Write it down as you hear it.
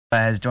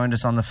Has joined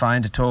us on the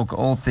phone to talk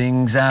all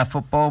things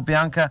football.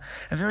 Bianca,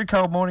 a very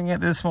cold morning out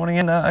this morning,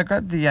 and I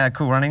grabbed the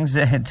cool runnings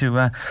there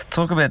to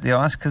talk about the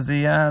ice because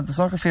the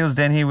soccer fields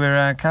down here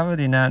were covered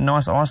in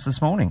nice ice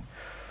this morning.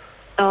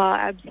 Oh,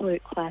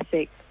 absolute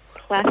classic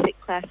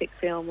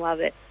film. Love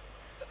it.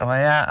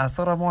 I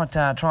thought I might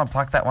try and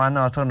pluck that one.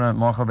 I was talking to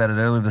Michael about it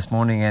earlier this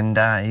morning, and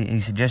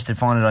he suggested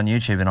find it on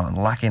YouTube, and I'm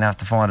lucky enough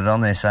to find it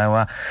on there.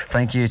 So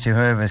thank you to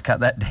whoever's cut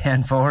that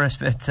down for us.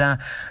 But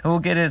we'll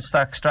get it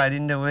stuck straight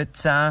into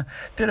it.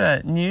 Bit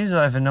of news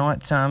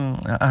overnight.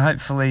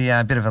 Hopefully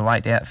a bit of a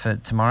late out for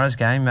tomorrow's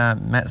game.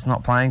 Matt's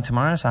not playing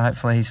tomorrow, so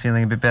hopefully he's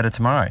feeling a bit better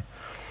tomorrow.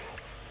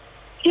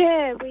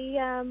 Yeah, we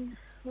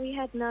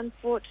had an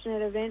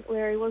unfortunate event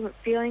where he wasn't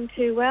feeling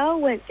too well.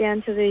 Went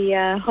down to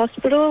the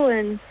hospital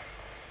and.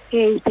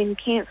 Yeah, he's been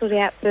cancelled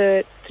out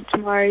for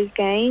tomorrow's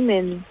game,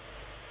 and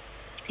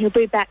he'll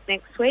be back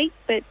next week.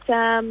 But,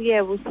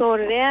 we'll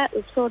sort it out.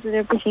 We've sorted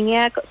everything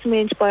out, got some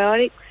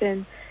antibiotics,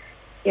 and,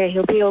 yeah,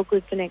 he'll be all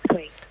good for next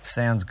week.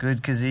 Sounds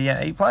good, because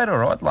he played all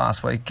right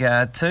last week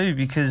too,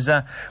 because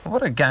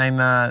what a game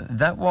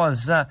that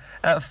was.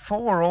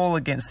 4-4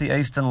 against the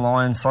Eastern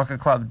Lions Soccer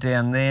Club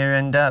down there,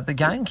 and the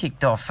game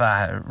kicked off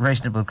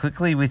reasonably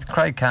quickly with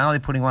Craig Carley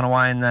putting one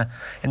away in the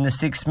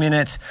 6th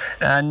minute.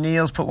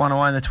 Neils put one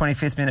away in the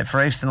 25th minute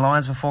for Eastern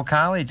Lions before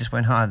Carley just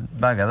went,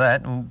 bugger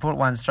that, and put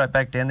one straight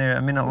back down there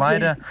a minute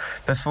later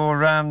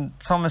before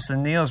Thomas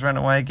and Neils ran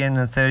away again in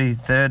the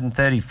 33rd and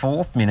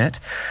 34th minute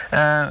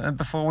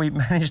before we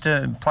managed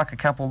to pluck a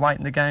couple late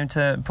in the game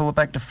to pull it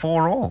back to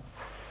 4-4.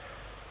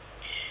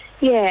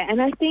 Yeah,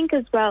 and I think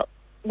as well,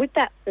 with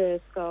that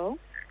first goal,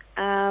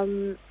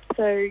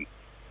 so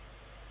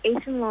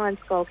Eastern Lions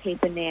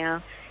goalkeeper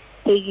now,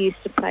 he used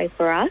to play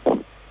for us,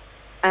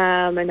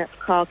 and that's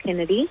Kyle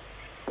Kennedy.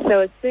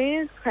 So as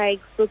soon as Craig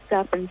looked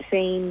up and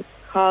seen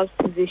Kyle's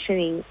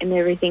positioning and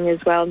everything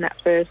as well in that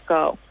first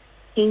goal,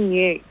 he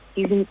knew.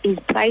 He's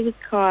played with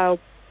Kyle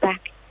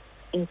back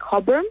in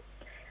Cobram.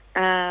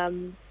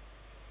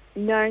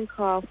 Known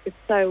Kyle for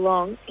so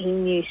long, he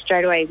knew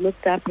straight away. He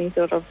looked up and he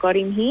thought, I've got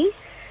him here,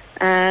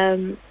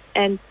 and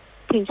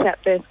pinched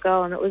that first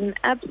goal, and it was an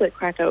absolute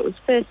cracker. It was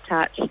first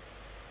touch,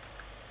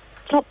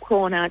 top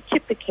corner,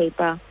 chipped the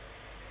keeper,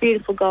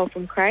 beautiful goal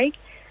from Craig.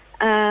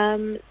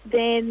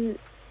 Then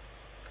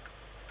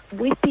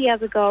with the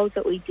other goals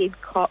that we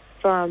did cop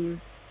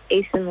from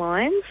Eastern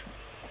Lions,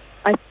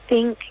 I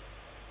think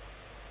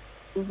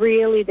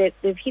really that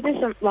they've hit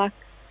us on, like,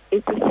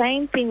 it's the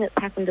same thing that's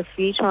happened a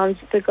few times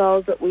with the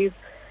goals that we've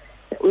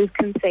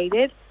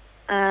conceded.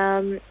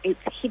 It's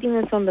hitting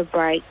us on the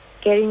break,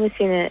 getting us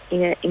in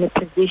a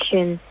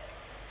position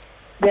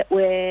that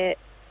we're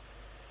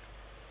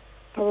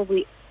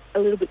probably a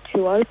little bit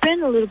too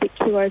open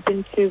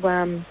to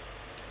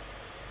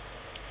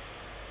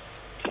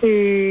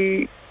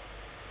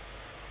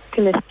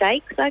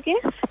mistakes, I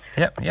guess.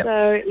 Yep.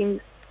 So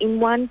in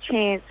one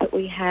chance that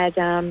we had,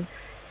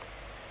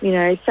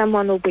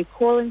 someone will be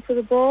calling for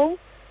the ball.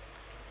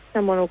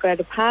 Someone will go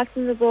to pass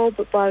them the ball,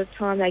 but by the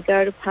time they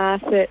go to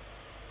pass it,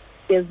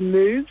 they've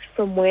moved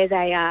from where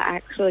they are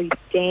actually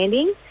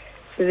standing.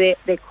 So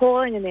they're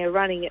calling and they're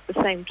running at the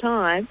same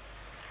time.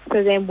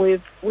 So then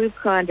we've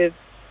kind of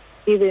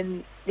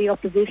given the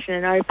opposition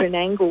an open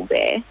angle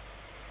there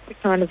to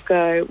kind of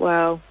go,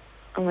 well,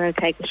 I'm going to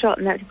take a shot,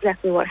 and that's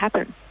exactly what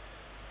happened.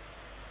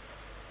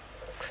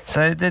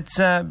 So it's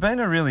been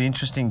a really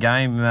interesting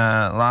game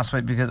last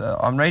week because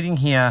I'm reading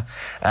here,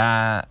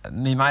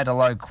 me mate a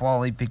low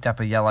quality picked up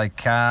a yellow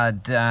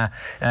card,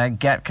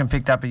 Gatkin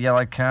picked up a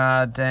yellow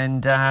card,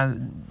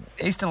 and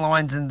Eastern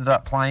Lions ended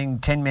up playing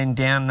 10 men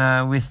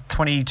down with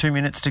 22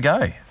 minutes to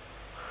go.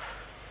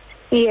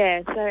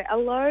 Yeah, so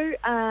Alo,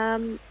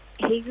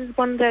 he's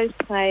one of those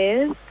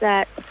players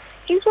that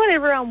he's what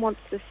everyone wants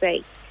to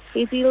see.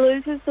 If he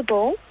loses the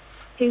ball,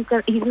 he's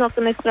not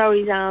going to throw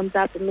his arms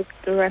up and look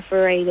at the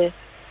referee to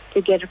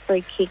get a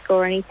free kick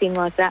or anything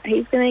like that.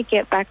 He's going to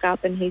get back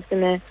up and he's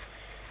going to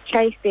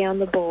chase down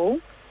the ball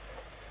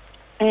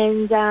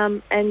and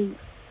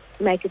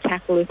make a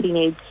tackle if he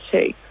needs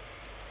to.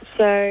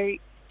 So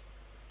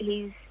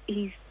he's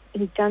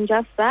done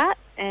just that,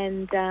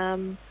 and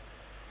the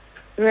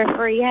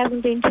referee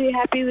hasn't been too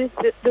happy with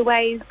the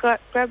way he's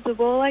grabbed the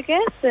ball, I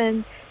guess,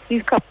 and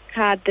he's copped the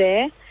card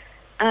there.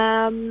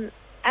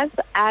 As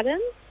for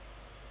Adams,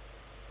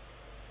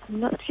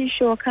 I'm not too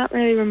sure. I can't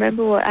really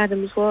remember what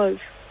Adams was.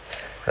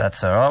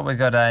 That's all right. We've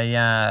got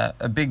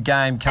a big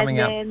game coming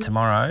up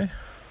tomorrow.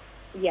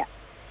 Yeah.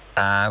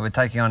 We're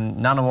taking on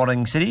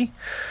Nunawading City.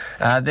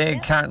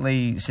 They're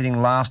currently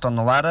sitting last on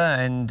the ladder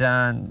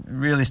and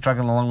really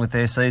struggling along with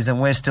their season.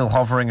 We're still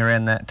hovering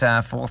around that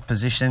 4th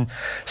position.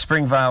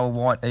 Springvale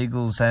White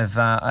Eagles have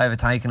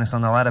overtaken us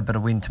on the ladder, but a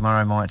win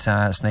tomorrow might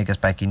sneak us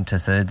back into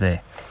 3rd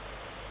there.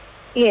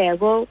 Yeah,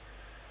 well,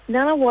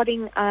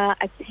 Nunawading are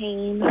a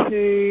team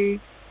who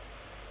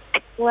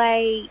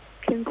play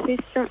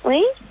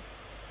consistently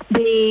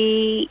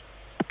the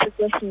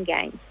possession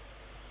game.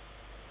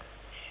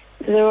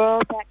 So they're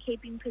all about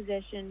keeping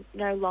possession,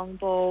 no long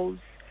balls,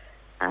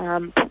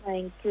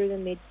 playing through the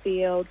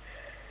midfield.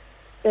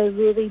 they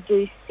really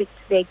do stick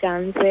to their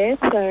guns there.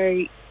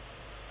 So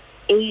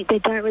they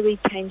don't really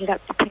change it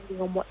up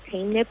depending on what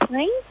team they're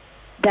playing.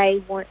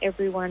 They want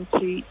everyone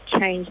to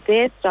change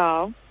their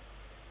style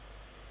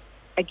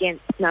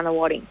against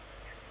Nunawading.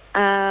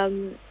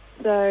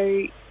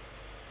 So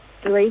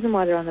the reason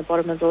why they're on the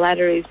bottom of the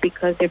ladder is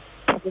because they're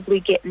probably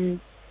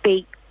getting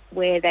beat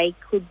where they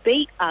could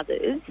beat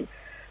others,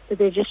 but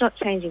they're just not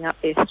changing up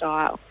their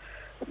style.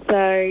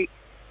 So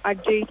I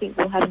do think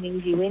we'll have an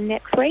easy win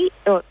next week,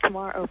 or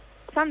tomorrow, or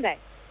Sunday.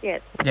 Yeah,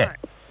 tomorrow.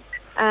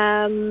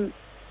 Yeah.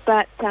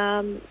 But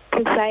to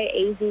say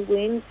easy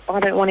win,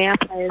 I don't want our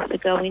players to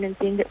go in and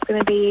think it's going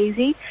to be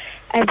easy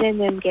and then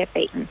them get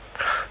beaten.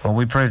 Well,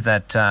 we proved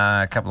that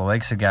a couple of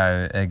weeks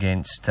ago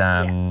against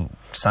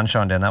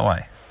Sunshine down that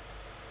way.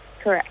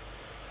 Correct.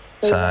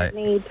 So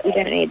we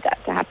don't need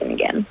that to happen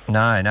again.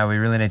 No, we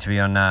really need to be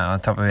on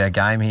top of our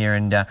game here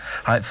and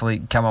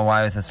hopefully come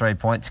away with the 3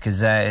 points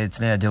because it's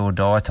now do or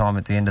die time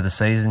at the end of the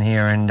season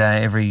here and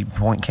every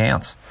point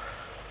counts.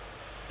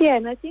 Yeah,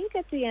 and I think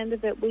at the end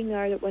of it, we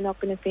know that we're not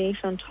going to finish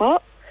on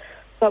top,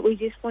 but we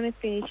just want to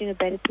finish in a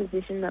better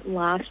position than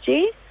last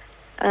year,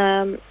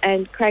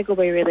 and Craig will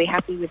be really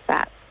happy with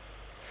that.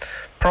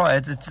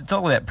 Pride, it's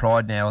all about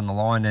pride now on the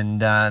line,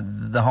 and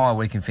the higher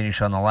we can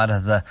finish on the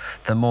ladder,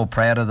 the more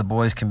prouder the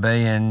boys can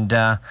be and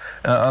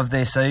of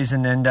their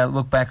season, and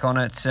look back on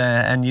it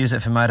and use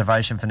it for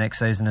motivation for next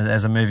season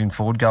as a moving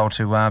forward goal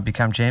to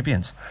become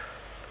champions.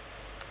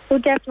 Well,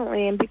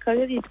 definitely, and because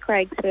it is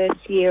Craig's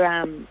first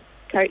year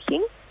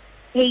coaching,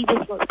 he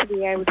just wants to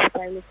be able to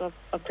say, look,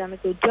 I've done a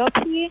good job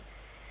here,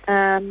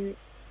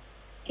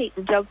 keep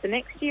the job for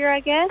next year, I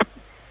guess,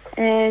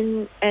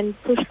 and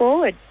push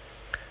forward.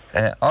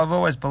 I've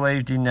always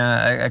believed in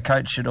a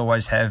coach should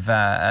always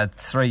have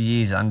 3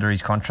 years under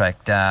his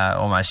contract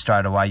almost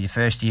straight away. Your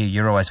first year,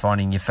 you're always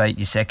finding your feet.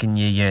 Your second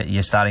year,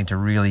 you're starting to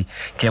really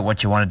get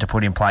what you wanted to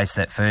put in place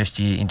that first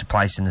year into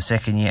place in the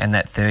second year. And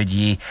that third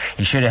year,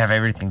 you should have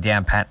everything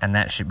down pat, and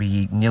that should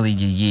be nearly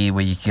your year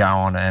where you can go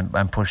on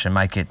and push and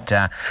make it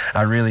a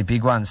really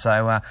big one.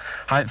 So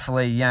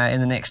hopefully in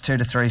the next 2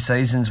 to 3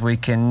 seasons, we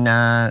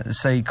can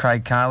see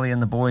Craig Carley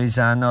and the boys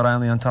not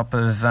only on top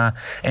of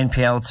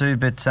NPL2,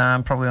 but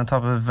probably on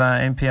top of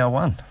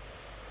NPL1.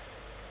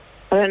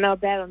 I don't know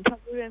about on top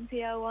of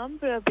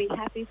NPL1, but I'd be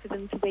happy for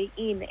them to be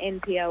in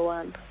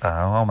NPL1. Oh,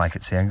 I'll make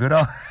it sound good.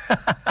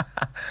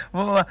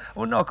 We'll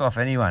knock off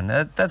anyone.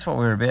 That's what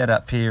we're about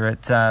up here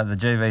at the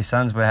GV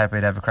Suns. We're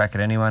happy to have a crack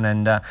at anyone,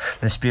 and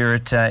the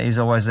spirit is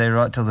always there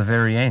right till the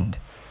very end.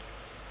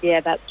 Yeah,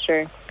 that's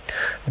true.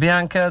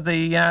 Bianca,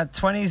 the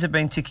 20s have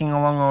been ticking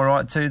along all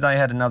right too. They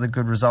had another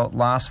good result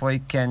last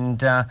week,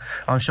 and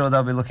I'm sure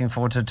they'll be looking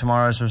forward to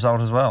tomorrow's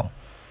result as well.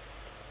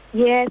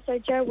 Yeah, so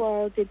Joe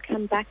Worrell did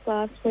come back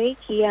last week.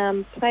 He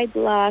played the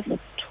last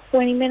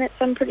 20 minutes,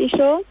 I'm pretty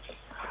sure.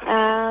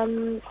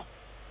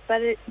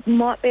 But it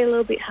might be a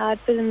little bit hard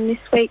for them this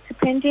week,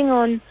 depending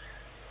on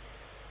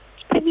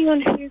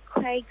who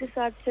Craig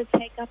decides to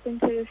take up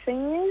into the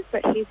seniors,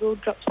 but he will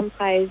drop some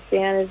players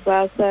down as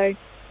well. So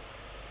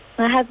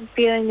I have a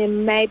feeling there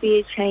may be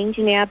a change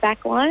in our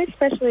back line,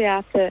 especially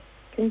after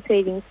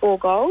conceding 4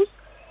 goals.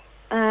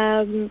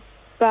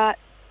 But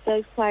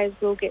those players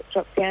will get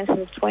dropped down to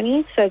the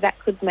 20s, so that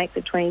could make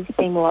the 20s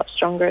team a lot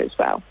stronger as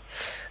well.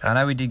 I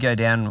know we did go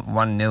down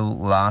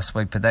 1-0 last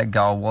week, but that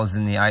goal was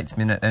in the 8th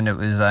minute, and it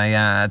was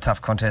a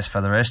tough contest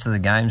for the rest of the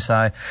game.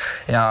 So,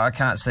 I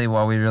can't see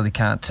why we really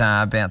can't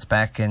bounce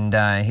back and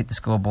hit the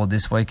scoreboard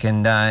this week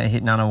and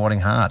hit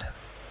Nunawading hard.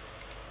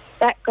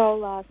 That goal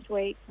last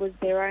week was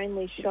their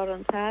only shot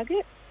on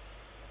target.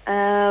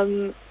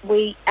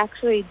 We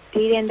actually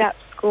did end up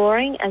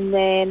scoring, and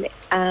then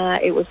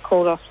it was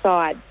called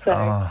offside.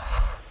 So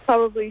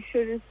probably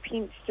should have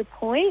pinched a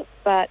point,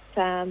 but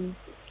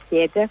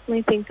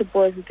definitely think the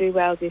boys will do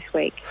well this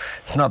week.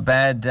 It's not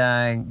bad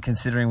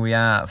considering we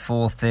are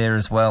 4th there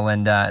as well,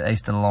 and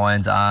Eastern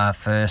Lions are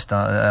first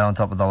on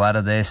top of the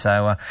ladder there,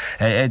 so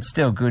it's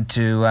still good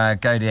to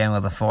go down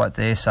with a fight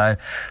there. So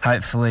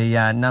hopefully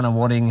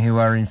Nunawading, who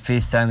are in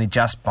 5th, only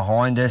just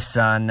behind us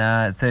on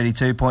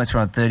 32 points,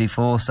 we're on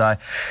 34, so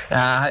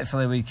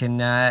hopefully we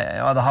can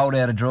either hold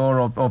out a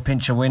draw or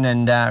pinch a win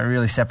and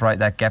really separate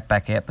that gap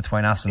back out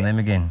between us and them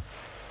again.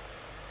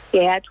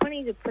 Yeah, our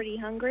 20s are pretty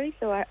hungry,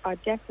 so I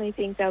definitely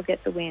think they'll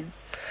get the win.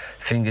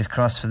 Fingers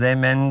crossed for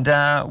them. And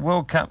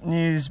World Cup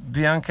news,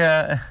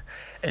 Bianca,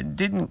 it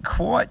didn't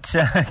quite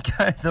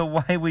go the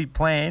way we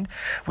planned.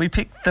 We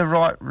picked the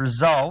right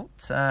result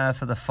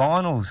for the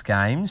finals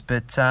games,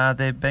 but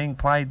they're being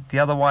played the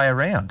other way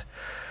around.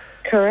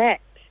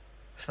 Correct.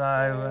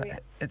 So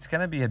it's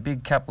going to be a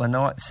big couple of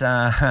nights.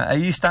 Are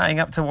you staying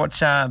up to watch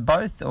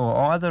both or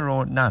either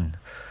or none?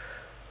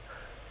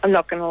 I'm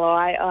not going to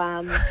lie.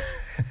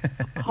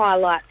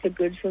 Highlights are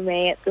good for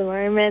me at the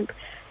moment.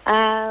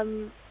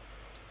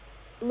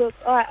 Look,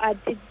 I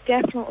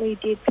definitely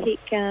did pick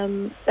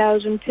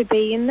Belgium to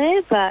be in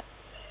there, but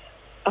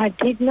I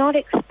did not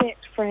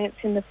expect France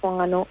in the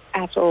final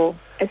at all,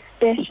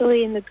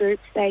 especially in the group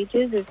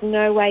stages. There's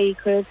no way you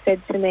could have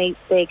said to me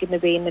they're going to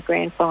be in the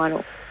grand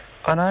final.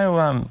 I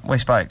know we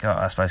spoke,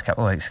 I suppose, a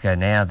couple of weeks ago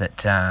now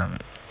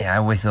that,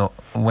 we thought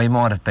we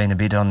might have been a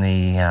bit on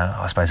the,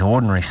 I suppose,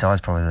 ordinary side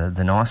is probably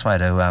the nice way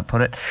to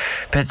put it.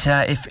 But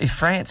if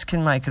France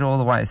can make it all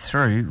the way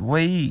through,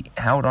 we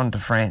held on to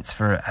France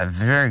for a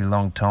very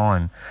long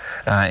time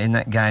in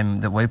that game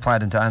that we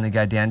played them to only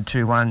go down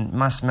 2-1.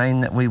 Must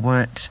mean that we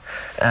weren't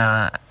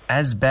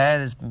as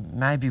bad as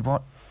maybe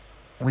what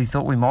we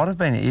thought we might have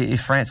been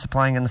if France are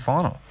playing in the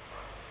final.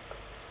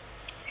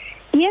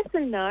 Yes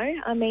and no.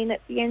 I mean,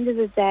 at the end of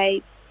the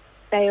day,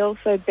 they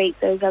also beat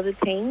those other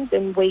teams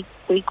and we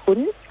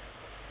couldn't.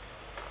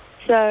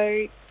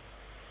 So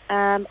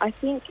I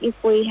think if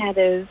we had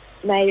have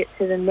made it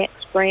to the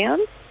next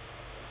round,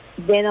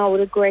 then I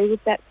would agree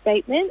with that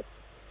statement.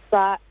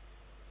 But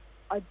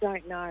I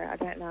don't know.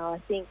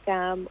 I think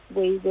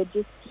we were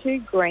just too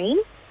green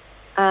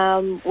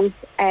with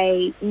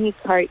a new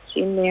coach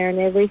in there and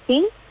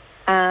everything.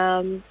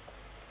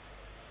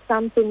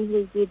 Some things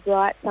we did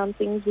right, some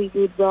things we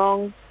did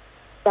wrong,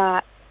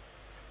 but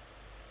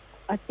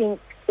I think,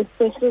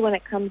 especially when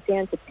it comes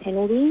down to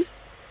penalties,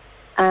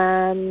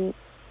 we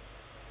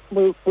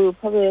were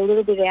probably a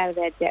little bit out of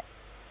our depth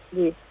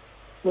this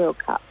World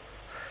Cup.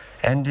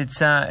 And it's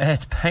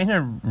been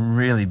a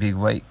really big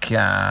week,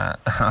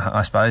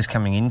 I suppose,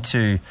 coming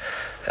into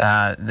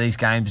these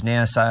games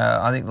now. So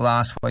I think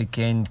last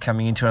weekend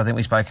coming into it, I think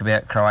we spoke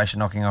about Croatia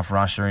knocking off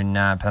Russia in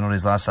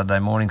penalties last Saturday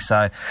morning.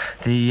 So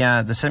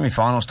the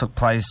semi-finals took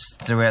place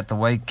throughout the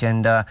week,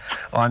 and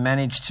I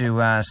managed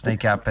to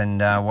sneak up and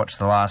watch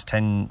the last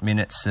 10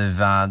 minutes of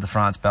the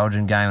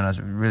France-Belgium game, and I was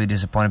really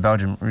disappointed.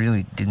 Belgium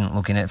really didn't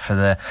look in it for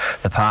the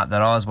part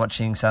that I was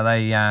watching. So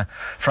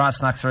France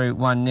snuck through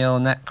 1-0,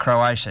 and that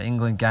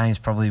Croatia-England game is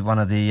probably one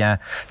of the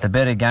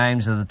better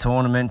games of the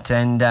tournament.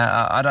 And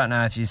I don't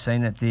know if you've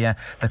seen it,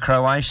 the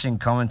Croatian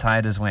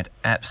commentators went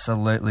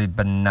absolutely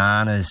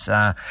bananas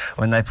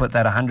when they put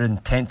that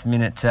 110th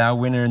minute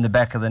winner in the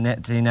back of the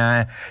net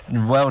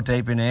well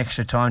deep in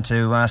extra time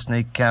to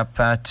sneak up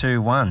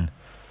 2-1.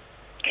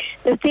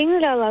 The thing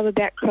that I love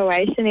about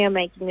Croatia now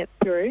making it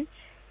through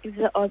is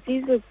the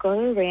Aussies have got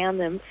around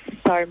them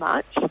so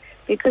much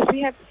because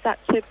we have such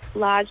a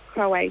large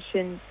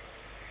Croatian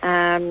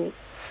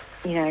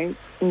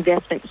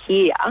investment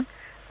here.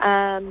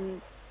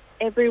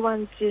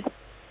 Everyone's just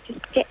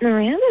getting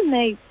around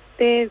them.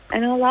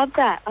 And I love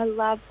that. I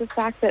love the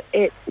fact that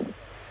it's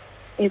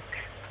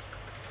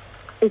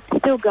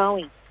still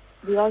going.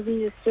 The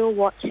Aussies are still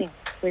watching.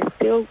 We're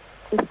still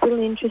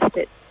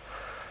interested.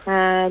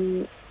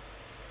 Because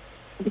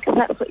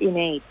that's what you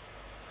need.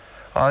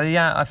 Oh,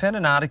 yeah, I found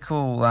an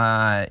article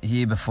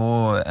here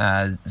before,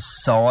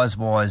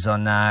 size-wise,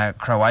 on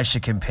Croatia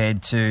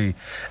compared to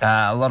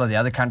a lot of the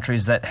other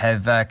countries that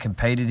have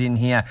competed in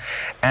here.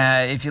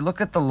 If you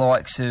look at the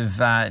likes of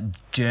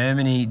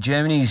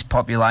Germany's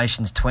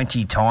population's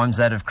 20 times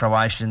that of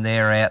Croatia and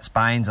they're out.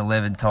 Spain's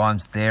 11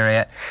 times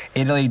they're out.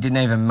 Italy didn't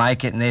even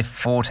make it and they're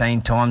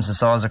 14 times the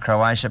size of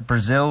Croatia.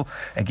 Brazil,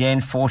 again,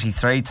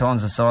 43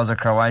 times the size of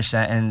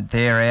Croatia and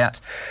they're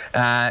out.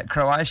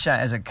 Croatia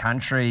as a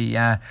country,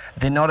 they're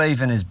not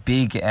even as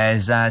big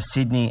as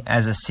Sydney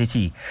as a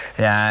city,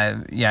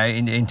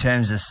 in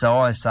terms of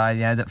size. So,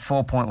 that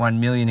 4.1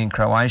 million in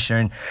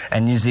Croatia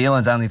and New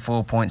Zealand's only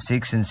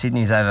 4.6 and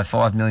Sydney's over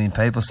 5 million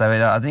people. So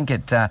I think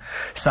it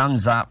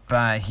sums up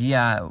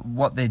here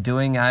what they're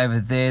doing over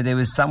there. There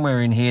was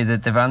somewhere in here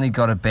that they've only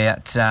got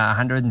about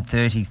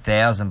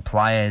 130,000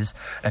 players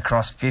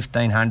across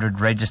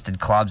 1,500 registered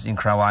clubs in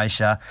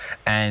Croatia,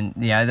 and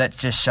that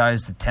just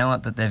shows the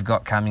talent that they've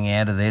got coming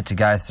out of there to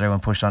go through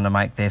and push on to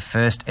make their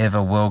first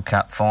ever World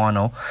Cup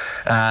final,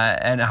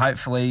 and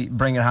hopefully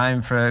bring it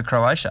home for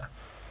Croatia.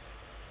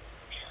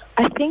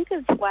 I think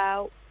as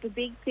well, the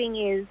big thing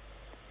is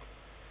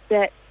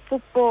that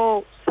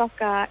football,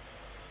 soccer,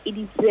 it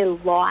is their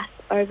life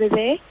over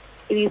there.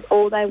 It is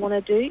all they want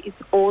to do.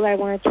 It's all they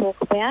want to talk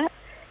about.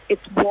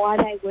 It's why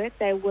they work.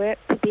 They work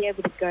to be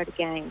able to go to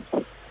games.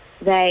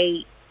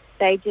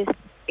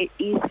 It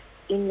is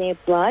in their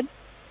blood.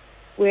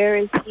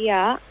 Whereas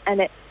here,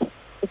 and it's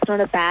not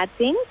a bad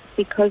thing,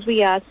 because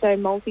we are so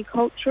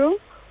multicultural,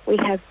 we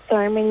have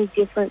so many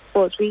different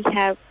sports. We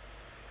have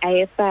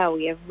AFL,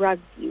 we have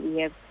rugby, we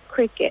have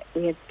cricket,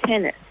 we have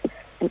tennis,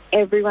 and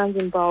everyone's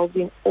involved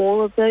in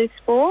all of those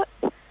sports.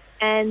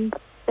 And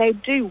they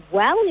do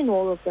well in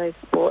all of those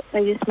sports.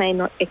 They just may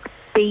not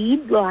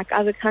exceed like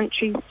other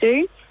countries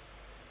do.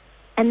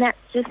 And that's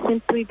just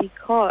simply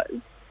because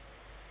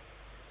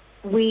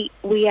we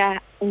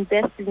are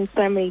invested in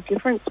so many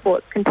different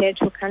sports compared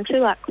to a country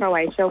like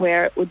Croatia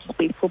where it would just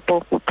be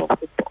football.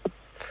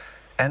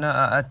 And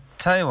I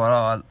Tell you what,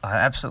 I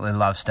absolutely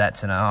love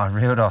stats, and I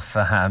reeled off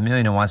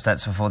 1,000,001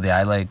 stats before the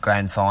A-League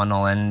Grand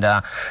Final, and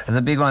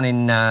the big one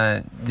in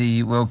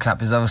the World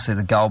Cup is obviously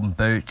the Golden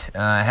Boot.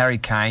 Harry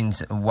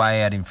Kane's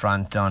way out in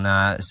front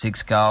on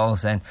 6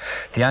 goals, and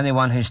the only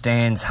one who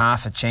stands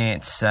half a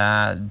chance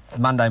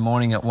Monday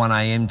morning at 1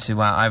 a.m.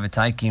 to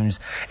overtake him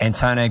is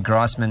Antonio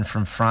Griezmann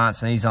from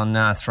France, and he's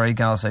on 3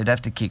 goals, so he'd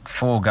have to kick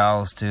 4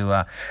 goals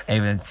to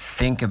even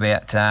think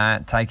about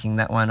taking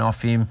that one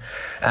off him.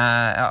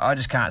 I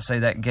just can't see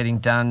that getting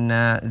done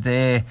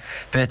there.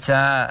 But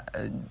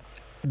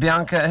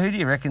Bianca, who do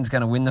you reckon's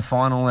going to win the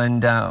final,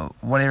 and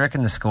what do you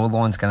reckon the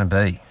scoreline's going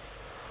to be?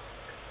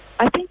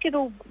 I think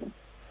it'll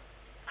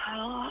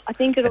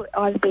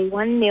either be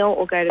 1-0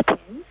 or go to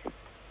pens.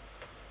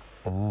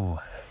 Ooh.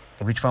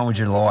 Which one would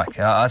you like?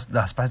 I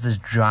suppose there's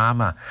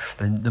drama.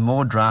 The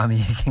more drama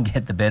you can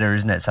get, the better,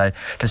 isn't it? So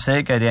to see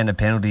it go down to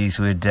penalties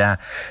would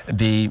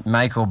be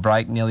make or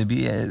break, nearly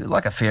be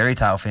like a fairy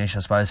tale finish, I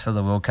suppose, for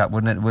the World Cup,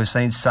 wouldn't it? We've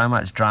seen so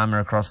much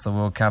drama across the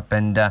World Cup,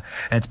 and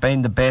it's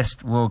been the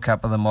best World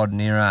Cup of the modern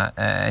era,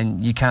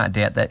 and you can't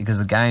doubt that because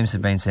the games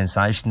have been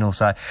sensational.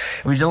 So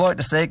would you like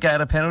to see it go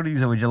to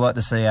penalties, or would you like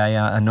to see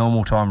a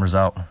normal time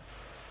result?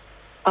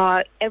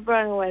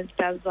 Everyone always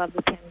does love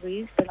the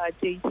penalties, but I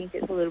do think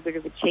it's a little bit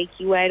of a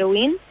cheeky way to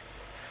win.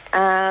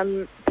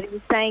 But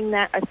in saying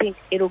that, I think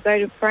it'll go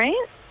to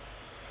France,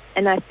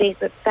 and I think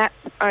that that's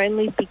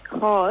only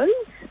because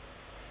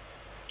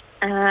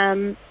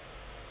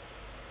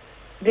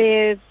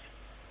they've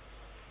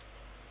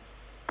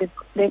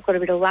got a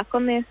bit of luck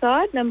on their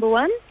side, number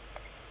one.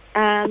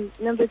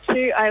 Number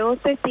two, I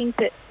also think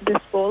that the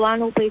scoreline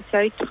will be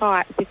so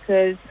tight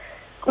because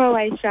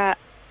Croatia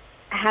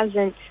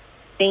hasn't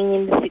been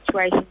in the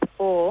situation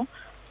before.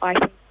 I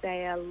think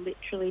they are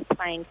literally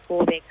playing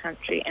for their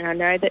country, and I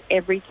know that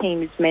every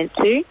team is meant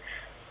to,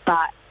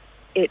 but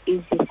it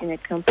is just in a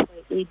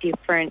completely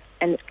different,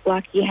 and it's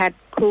like you had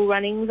Cool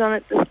Runnings on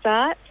at the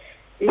start.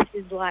 This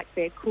is like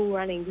their Cool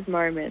Runnings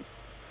moment.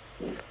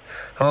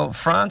 Well,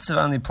 France have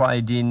only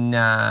played in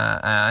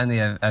only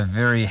a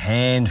very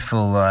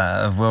handful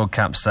of World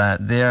Cups.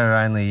 Their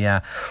only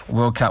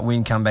World Cup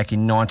win come back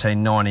in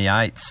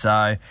 1998.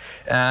 So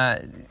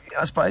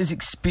I suppose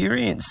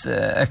experience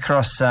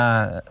across,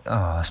 I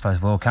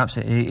suppose, World Cups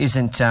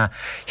isn't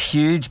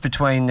huge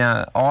between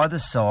either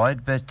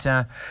side, but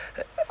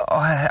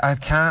I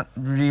can't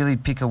really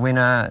pick a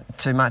winner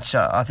too much.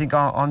 I think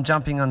I'm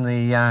jumping on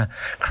the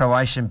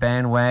Croatian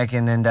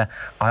bandwagon, and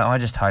I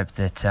just hope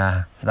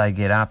that they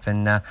get up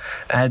and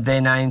add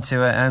their name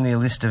to only a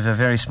list of a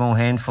very small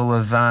handful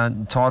of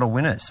title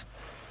winners.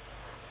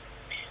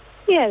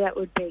 Yeah, that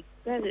would be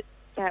the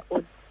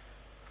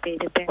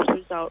best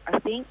result, I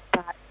think,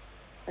 but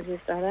I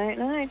don't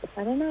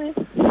know.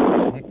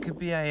 It could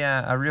be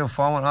a real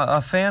fine one. I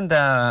found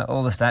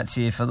all the stats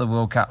here for the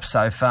World Cup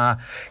so far.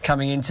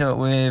 Coming into it,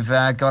 we've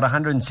got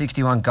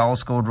 161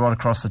 goals scored right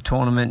across the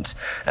tournament,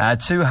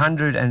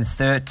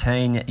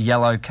 213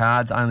 yellow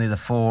cards, only the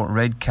 4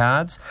 red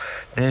cards.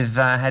 They've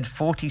had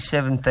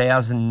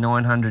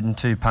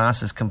 47,902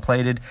 passes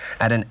completed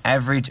at an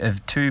average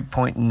of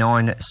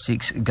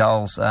 2.96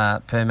 goals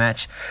per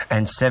match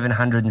and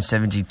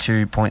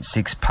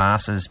 772.6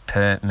 passes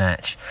per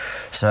match.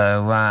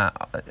 So I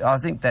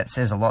think that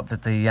says a lot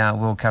that the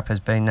World Cup has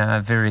been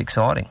very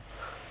exciting.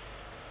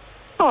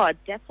 Oh,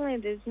 definitely.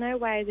 There's no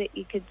way that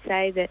you could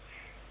say that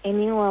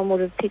anyone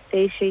would have picked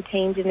these 2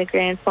 teams in the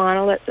grand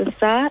final at the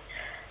start.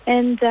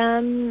 And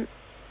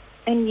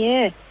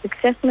yeah, it's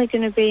definitely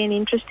going to be an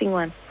interesting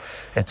one.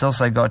 It's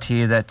also got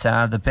here that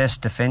the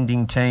best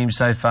defending team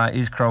so far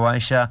is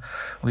Croatia,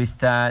 with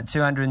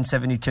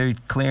 272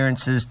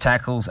 clearances,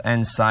 tackles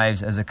and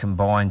saves as a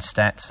combined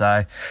stat.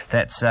 So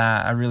that's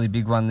a really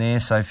big one there.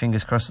 So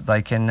fingers crossed that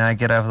they can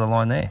get over the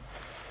line there.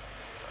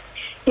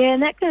 Yeah,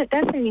 and that's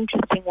an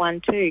interesting one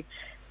too,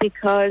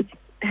 because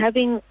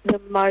having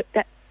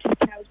that just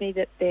tells me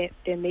that their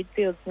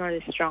midfield's not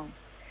as strong.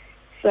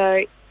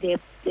 So they're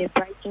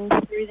breaking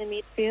through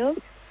the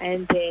midfield,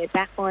 and their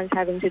backline's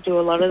having to do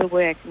a lot of the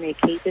work, and their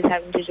keeper's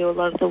having to do a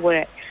lot of the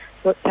work.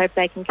 Let's hope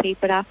they can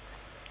keep it up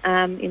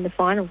in the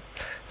final.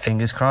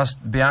 Fingers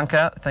crossed.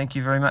 Bianca, thank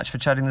you very much for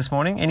chatting this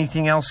morning.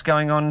 Anything else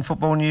going on in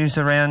football news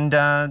around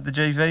the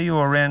GV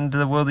or around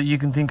the world that you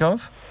can think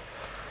of?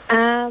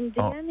 The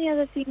only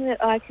other thing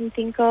that I can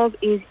think of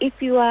is if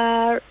you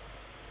are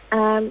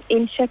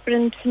in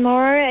Shepparton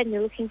tomorrow and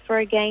you're looking for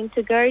a game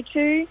to go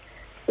to,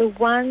 the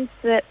ones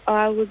that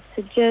I would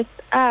suggest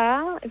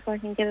are, if I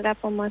can get it up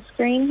on my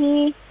screen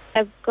here,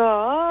 I've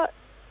got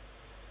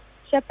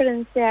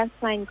Shepparton South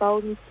playing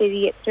Golden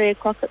City at 3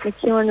 o'clock at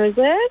McEwen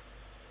Reserve,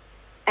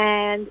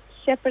 and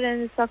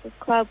Shepparton Soccer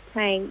Club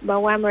playing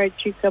Moama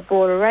Echuca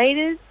Border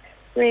Raiders,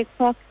 3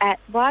 o'clock at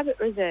Vibert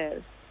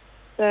Reserve.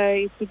 So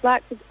if you'd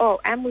like to... Oh,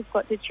 and we've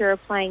got Datura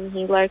playing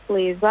here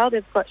locally as well.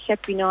 They've got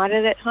Shep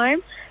United at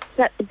home, so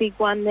that's a big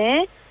one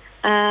there.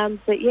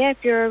 But yeah,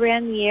 if you're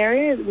around the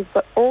area, we've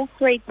got all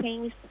 3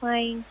 teams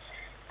playing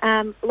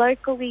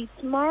locally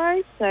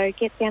tomorrow, so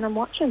get down and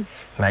watch them.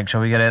 Make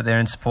sure we get out there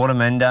and support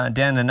them. And down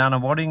to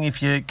Nunawading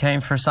if you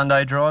came for a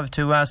Sunday drive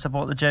to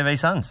support the GV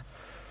Suns.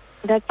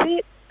 That's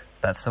it.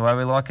 That's the way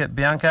we like it.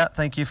 Bianca,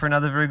 thank you for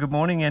another very good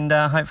morning, and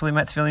hopefully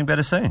Matt's feeling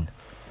better soon.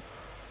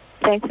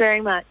 Thanks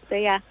very much.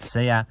 See ya.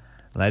 See ya.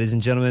 Ladies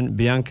and gentlemen,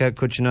 Bianca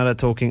Cucinotta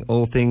talking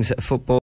all things football.